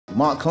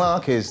Mark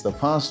Clark is the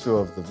pastor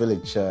of the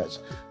Village Church,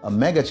 a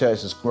mega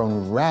church that's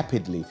grown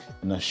rapidly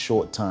in a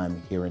short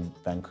time here in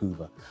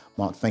Vancouver.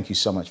 Mark, thank you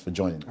so much for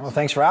joining us. Well,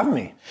 thanks for having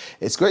me.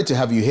 It's great to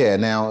have you here.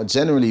 Now,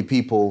 generally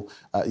people,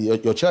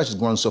 your church has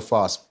grown so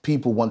fast,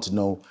 people want to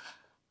know,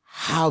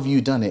 how have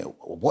you done it?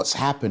 What's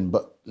happened?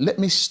 But let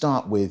me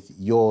start with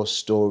your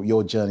story,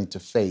 your journey to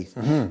faith.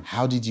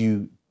 How did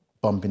you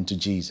bump into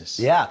Jesus?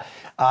 Yeah,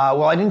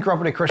 well, I didn't grow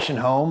up in a Christian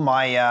home.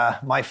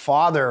 My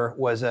father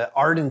was an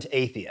ardent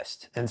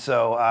atheist. And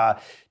so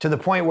to the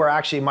point where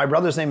actually my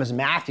brother's name is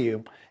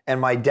Matthew, and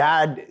my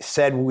dad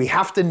said, we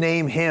have to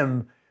name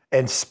him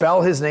and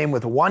spell his name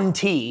with one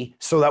T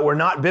so that we're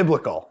not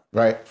biblical.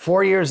 Right.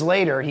 4 years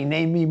later, he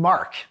named me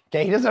Mark.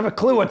 Okay, he doesn't have a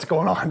clue what's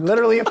going on.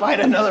 Literally, if I had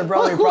another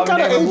brother, he'd probably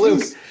name him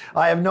Luke.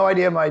 I have no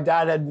idea. My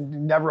dad had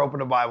never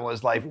opened a Bible in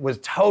his life, was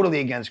totally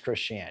against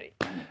Christianity.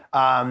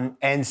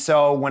 And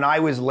so when I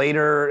was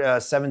later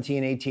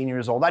 17, 18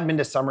 years old, I'd been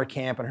to summer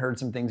camp and heard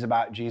some things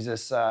about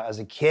Jesus as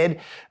a kid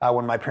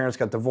when my parents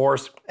got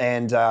divorced.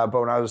 But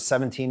when I was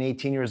 17,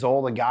 18 years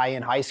old, a guy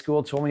in high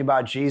school told me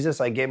about Jesus.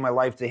 I gave my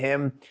life to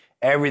him.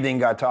 Everything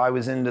got to, I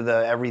was into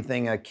the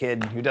everything a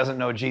kid who doesn't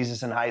know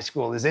Jesus in high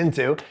school is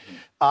into.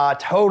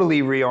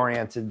 Totally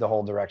reoriented the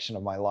whole direction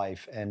of my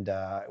life. And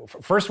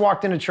first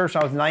walked into church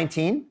when I was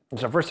 19. It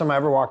was the first time I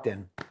ever walked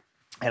in.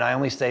 And I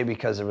only stayed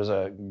because there was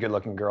a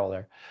good-looking girl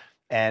there.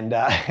 And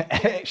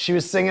she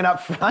was singing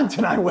up front,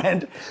 and I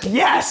went,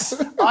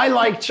 yes, I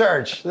like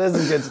church. This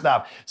is good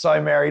stuff. So I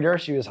married her.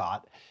 She was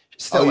hot.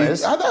 Still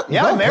is.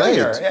 Yeah, I married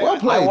her. Well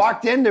played. I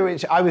walked into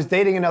it. I was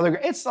dating another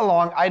girl. It's so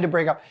long. I had to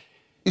break up.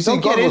 You see,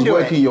 God was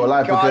working your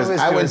life because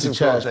I went to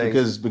church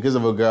because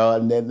of a girl,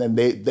 and then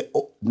they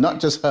not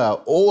just her,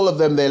 all of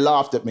them, they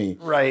laughed at me.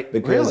 Right.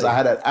 Because I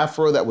had an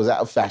afro that was out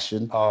of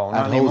fashion. Oh, not I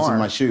had anymore. holes in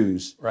my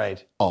shoes.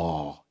 Right.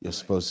 Oh, you're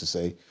supposed to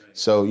say.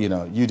 So, you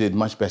know, you did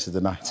much better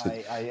than I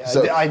did.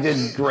 I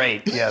did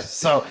great, yes.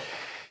 So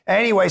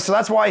anyway, so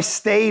that's why I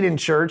stayed in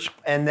church.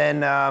 And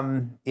then,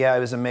 yeah, it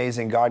was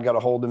amazing. God got a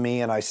hold of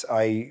me, and I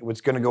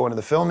was going to go into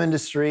the film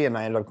industry, and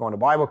I ended up going to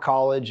Bible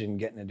college and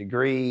getting a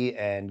degree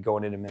and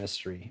going into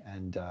ministry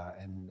and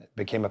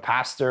became a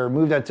pastor.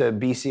 Moved out to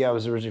BC. I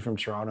was originally from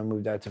Toronto,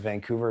 moved out to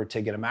Vancouver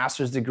to get a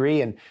master's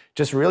degree and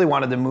just really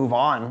wanted to move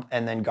on.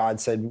 And then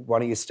God said, why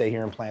don't you stay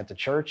here and plant the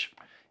church?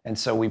 And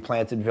so we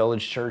planted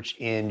Village Church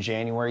in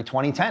January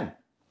 2010.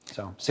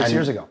 So 6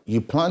 years ago.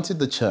 You planted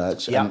the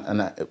church, Yeah.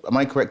 and am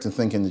I correct in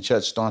thinking the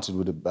church started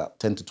with about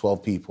 10 to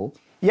 12 people?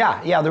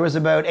 Yeah, there was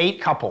about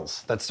 8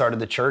 couples that started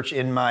the church.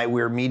 We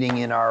were meeting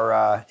in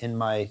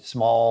my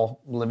small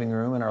living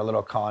room in our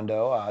little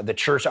condo. The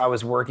church I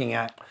was working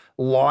at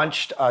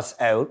launched us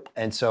out,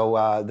 and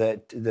so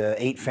the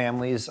 8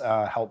 families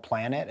helped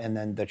plan it, and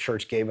then the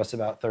church gave us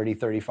about 30,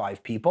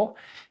 35 people.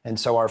 And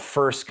so our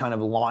first kind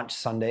of launch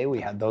Sunday, we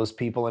had those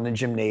people in a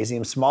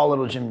gymnasium, small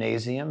little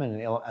gymnasium in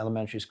an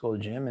elementary school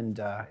gym, and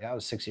yeah, it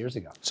was 6 years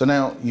ago. So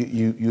now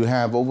you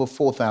have over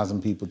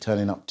 4,000 people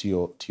turning up to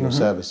your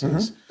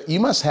services. You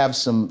must have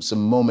some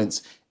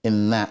moments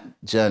in that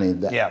journey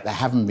that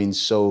haven't been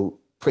so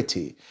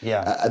pretty.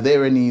 Yeah. Are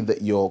there any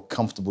that you're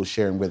comfortable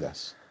sharing with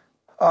us?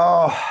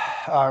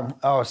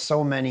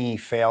 So many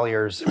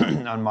failures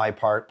on my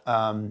part.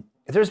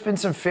 There's been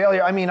some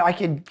failure. I mean,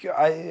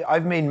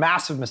 I've made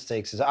massive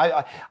mistakes.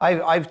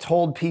 I've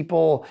told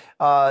people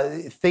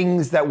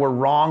things that were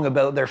wrong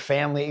about their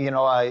family. You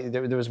know,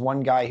 there was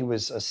one guy who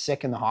was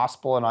sick in the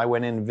hospital, and I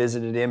went in and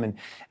visited him, and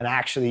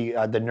actually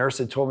the nurse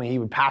had told me he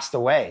had passed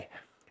away.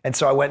 And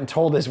so I went and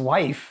told his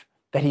wife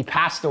that he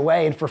passed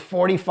away, and for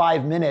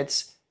 45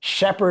 minutes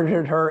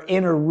shepherded her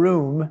in a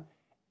room,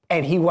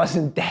 and he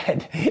wasn't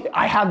dead.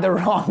 I had the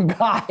wrong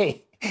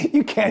guy.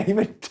 You can't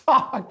even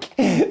talk.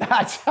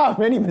 That's how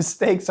many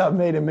mistakes I've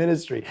made in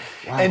ministry.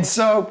 Wow. And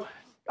so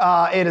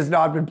it has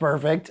not been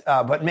perfect,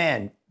 but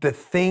man, the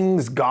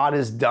things God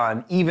has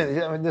done,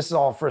 this is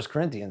all 1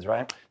 Corinthians,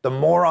 right? The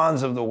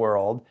morons of the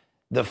world,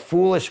 the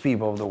foolish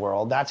people of the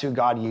world, that's who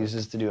God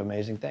uses to do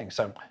amazing things.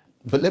 So,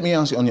 but let me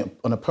ask you,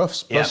 on a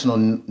personal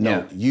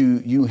note,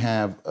 you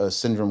have a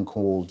syndrome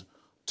called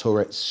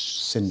Tourette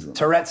syndrome.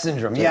 Tourette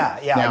syndrome, yeah.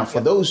 Now,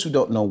 for those who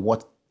don't know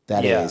what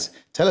that is,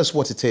 tell us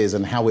what it is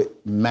and how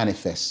it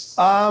manifests.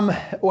 It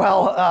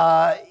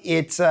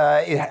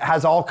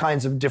has all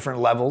kinds of different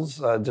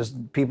levels,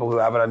 just people who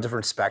have it on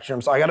different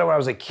spectrums. I got it when I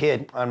was a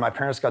kid, and my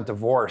parents got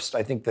divorced.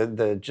 I think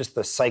just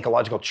the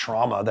psychological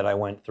trauma that I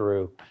went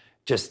through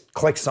just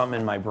clicked something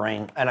in my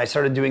brain, and I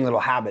started doing little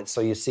habits.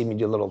 So you see me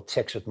do little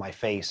tics with my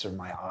face or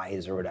my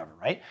eyes or whatever,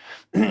 right?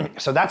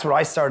 So that's what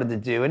I started to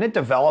do, and it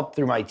developed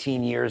through my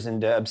teen years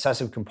into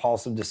obsessive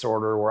compulsive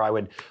disorder, where I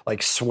would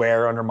like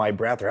swear under my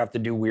breath or have to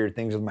do weird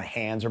things with my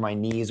hands or my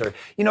knees, or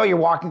you're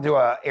walking through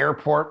an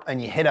airport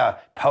and you hit a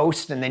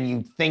post, and then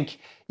you think,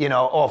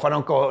 oh, if I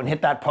don't go out and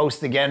hit that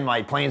post again,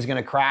 my plane's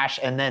gonna crash,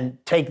 and then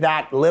take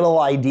that little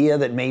idea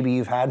that maybe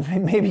you've had,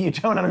 maybe you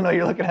don't, I don't know,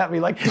 you're looking at me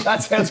like,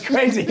 that sounds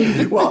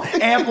crazy. Well,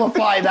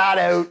 amplify that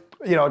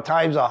out,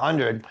 times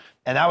 100,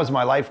 and that was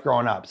my life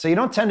growing up. So you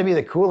don't tend to be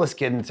the coolest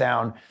kid in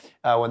town,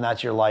 when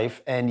that's your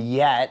life. And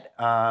yet,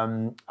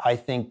 I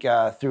think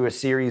through a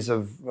series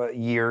of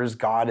years,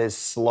 God has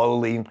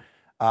slowly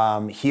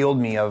healed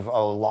me of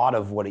a lot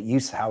of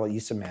how it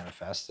used to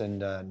manifest. And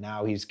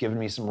now he's given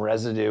me some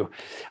residue.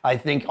 I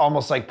think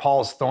almost like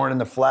Paul's thorn in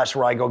the flesh,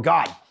 where I go,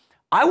 God,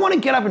 I want to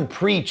get up and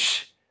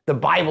preach the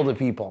Bible to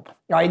people. All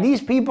right,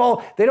 these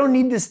people, they don't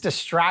need this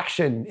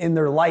distraction in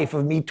their life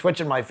of me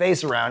twitching my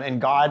face around. And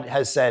God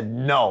has said,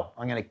 no,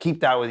 I'm going to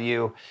keep that with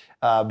you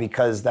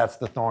because that's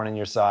the thorn in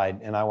your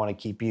side. And I want to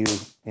keep you,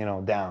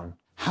 down.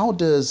 How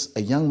does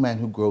a young man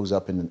who grows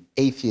up in an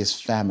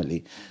atheist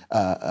family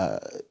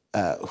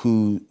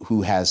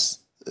who has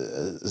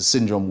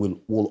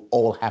syndrome will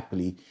all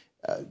happily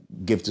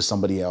give to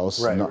somebody else,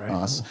 not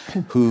us,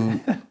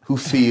 who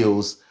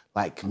feels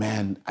like,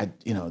 man,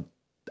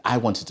 I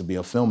wanted to be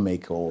a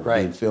filmmaker or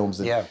be in films.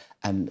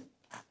 And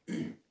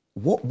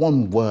what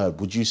one word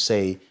would you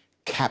say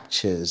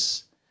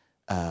captures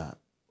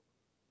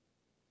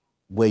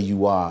where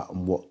you are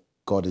and what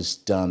God has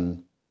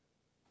done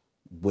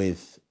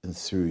with and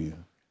through you?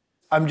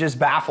 I'm just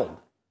baffled.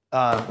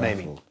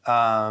 Maybe.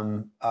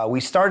 We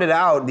started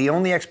out, the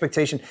only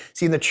expectation,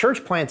 see, in the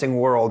church planting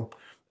world,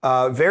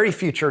 very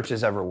few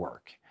churches ever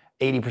work.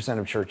 80%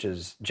 of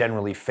churches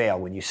generally fail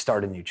when you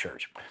start a new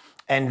church.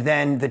 And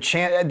then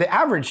the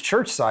average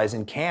church size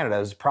in Canada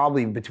is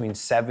probably between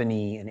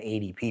 70 and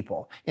 80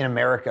 people. In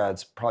America,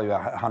 it's probably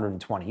about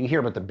 120. You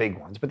hear about the big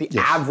ones, but the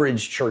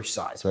average church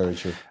size. Very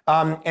true.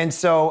 And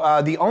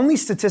so the only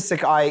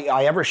statistic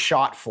I ever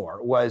shot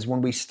for was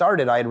when we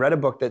started, I had read a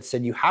book that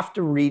said you have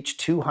to reach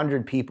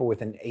 200 people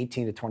within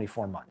 18 to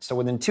 24 months. So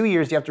within 2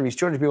 years, you have to reach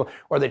 200 people,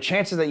 or the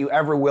chances that you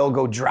ever will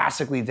go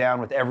drastically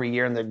down with every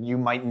year and that you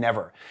might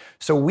never.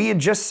 So we had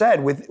just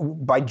said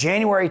by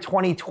January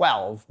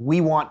 2012,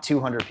 we want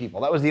 200 people.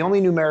 That was the only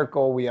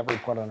numerical we ever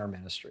put on our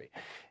ministry.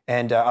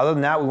 And other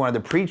than that, we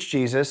wanted to preach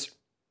Jesus,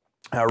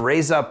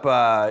 raise up,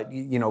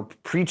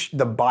 preach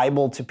the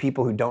Bible to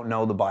people who don't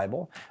know the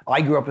Bible.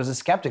 I grew up as a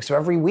skeptic, so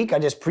every week I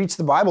just preach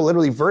the Bible,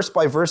 literally verse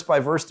by verse by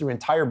verse through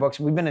entire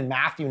books. We've been in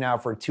Matthew now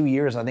for 2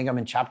 years. I think I'm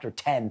in chapter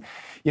 10.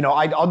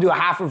 I'll do a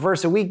half a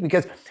verse a week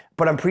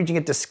but I'm preaching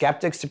it to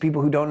skeptics, to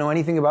people who don't know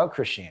anything about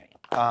Christianity.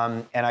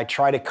 And I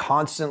try to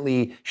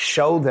constantly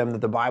show them that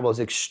the Bible is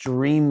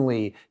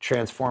extremely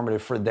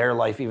transformative for their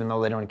life, even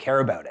though they don't care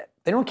about it.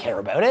 They don't care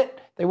about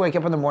it. They wake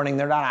up in the morning,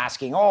 they're not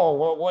asking,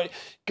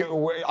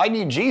 I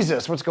need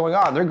Jesus, what's going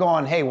on? They're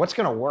going, hey, what's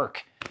going to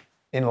work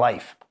in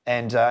life?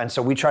 And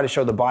so we try to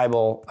show the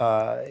Bible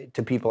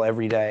to people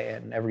every day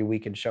and every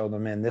week and show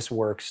them, man, this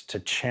works to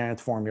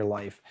transform your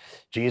life.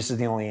 Jesus is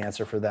the only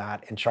answer for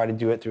that, and try to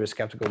do it through a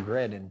skeptical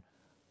grid. And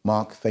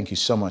Mark, thank you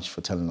so much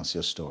for telling us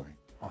your story.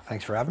 Well,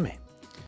 thanks for having me.